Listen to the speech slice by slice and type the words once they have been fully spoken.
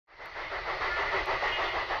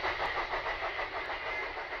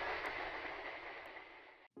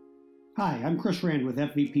Hi, I'm Chris Rand with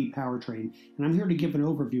FVP Powertrain, and I'm here to give an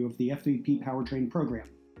overview of the FVP Powertrain program.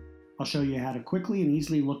 I'll show you how to quickly and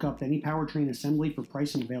easily look up any powertrain assembly for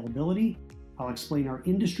price and availability. I'll explain our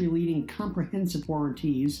industry-leading comprehensive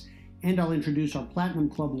warranties, and I'll introduce our Platinum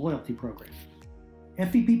Club loyalty program.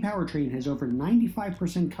 FVP Powertrain has over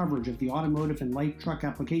 95% coverage of the automotive and light truck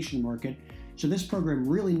application market, so this program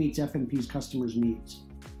really meets FMP's customers' needs.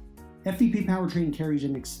 FVP Powertrain carries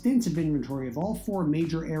an extensive inventory of all four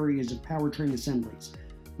major areas of powertrain assemblies: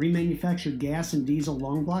 remanufactured gas and diesel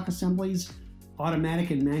long block assemblies, automatic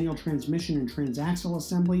and manual transmission and transaxle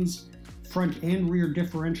assemblies, front and rear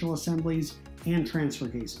differential assemblies, and transfer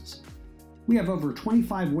cases. We have over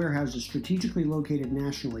 25 warehouses strategically located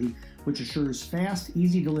nationally, which assures fast,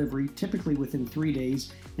 easy delivery, typically within 3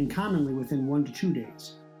 days and commonly within 1 to 2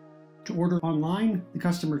 days. To order online, the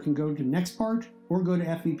customer can go to NextPart or go to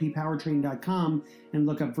fvppowertrain.com and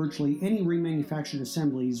look up virtually any remanufactured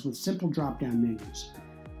assemblies with simple drop-down menus.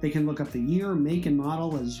 They can look up the year, make, and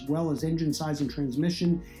model, as well as engine size and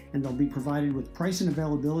transmission, and they'll be provided with price and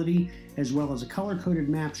availability, as well as a color-coded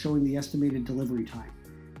map showing the estimated delivery time.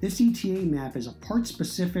 This ETA map is a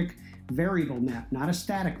part-specific variable map, not a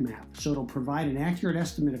static map, so it'll provide an accurate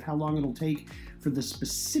estimate of how long it'll take for the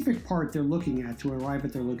specific part they're looking at to arrive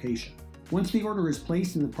at their location. Once the order is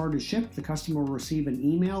placed and the part is shipped, the customer will receive an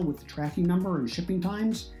email with the tracking number and shipping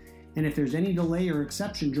times, and if there's any delay or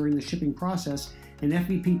exception during the shipping process, an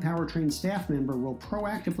FVP Powertrain staff member will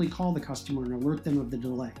proactively call the customer and alert them of the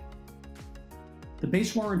delay. The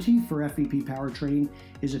base warranty for FVP Powertrain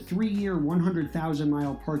is a 3-year,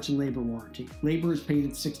 100,000-mile parts and labor warranty. Labor is paid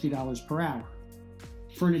at $60 per hour.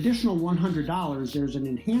 For an additional $100, there's an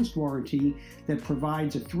enhanced warranty that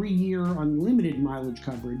provides a 3-year unlimited mileage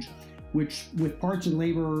coverage, which with parts and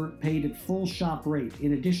labor paid at full shop rate,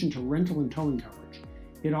 in addition to rental and towing coverage.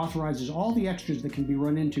 It authorizes all the extras that can be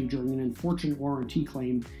run into during an unfortunate warranty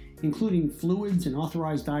claim, including fluids and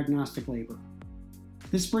authorized diagnostic labor.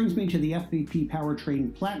 This brings me to the FVP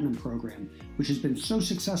Powertrain Platinum program, which has been so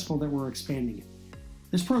successful that we're expanding it.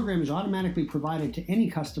 This program is automatically provided to any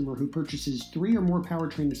customer who purchases 3 or more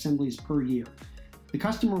powertrain assemblies per year. The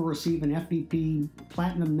customer will receive an FVP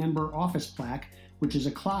Platinum Member Office Plaque, which is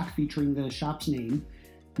a clock featuring the shop's name.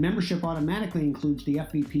 Membership automatically includes the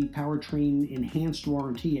FVP Powertrain Enhanced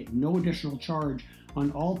Warranty at no additional charge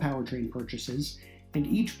on all powertrain purchases, and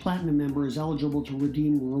each Platinum member is eligible to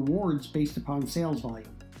redeem rewards based upon sales volume.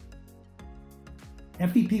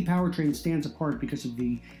 FVP Powertrain stands apart because of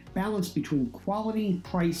the balance between quality,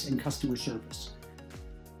 price, and customer service.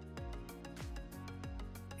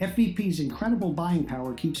 FVP's incredible buying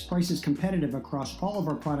power keeps prices competitive across all of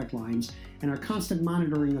our product lines, and our constant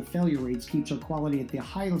monitoring of failure rates keeps our quality at the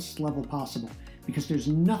highest level possible, because there's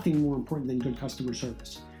nothing more important than good customer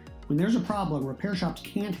service. When there's a problem, repair shops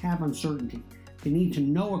can't have uncertainty. They need to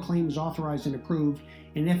know a claim is authorized and approved,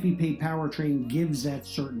 and FVP Powertrain gives that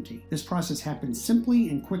certainty. This process happens simply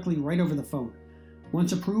and quickly right over the phone.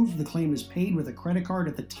 Once approved, the claim is paid with a credit card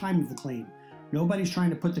at the time of the claim. Nobody's trying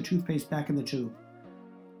to put the toothpaste back in the tube.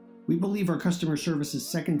 We believe our customer service is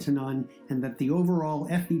second to none, and that the overall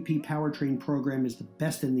FVP Powertrain program is the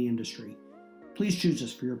best in the industry. Please choose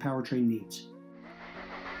us for your powertrain needs.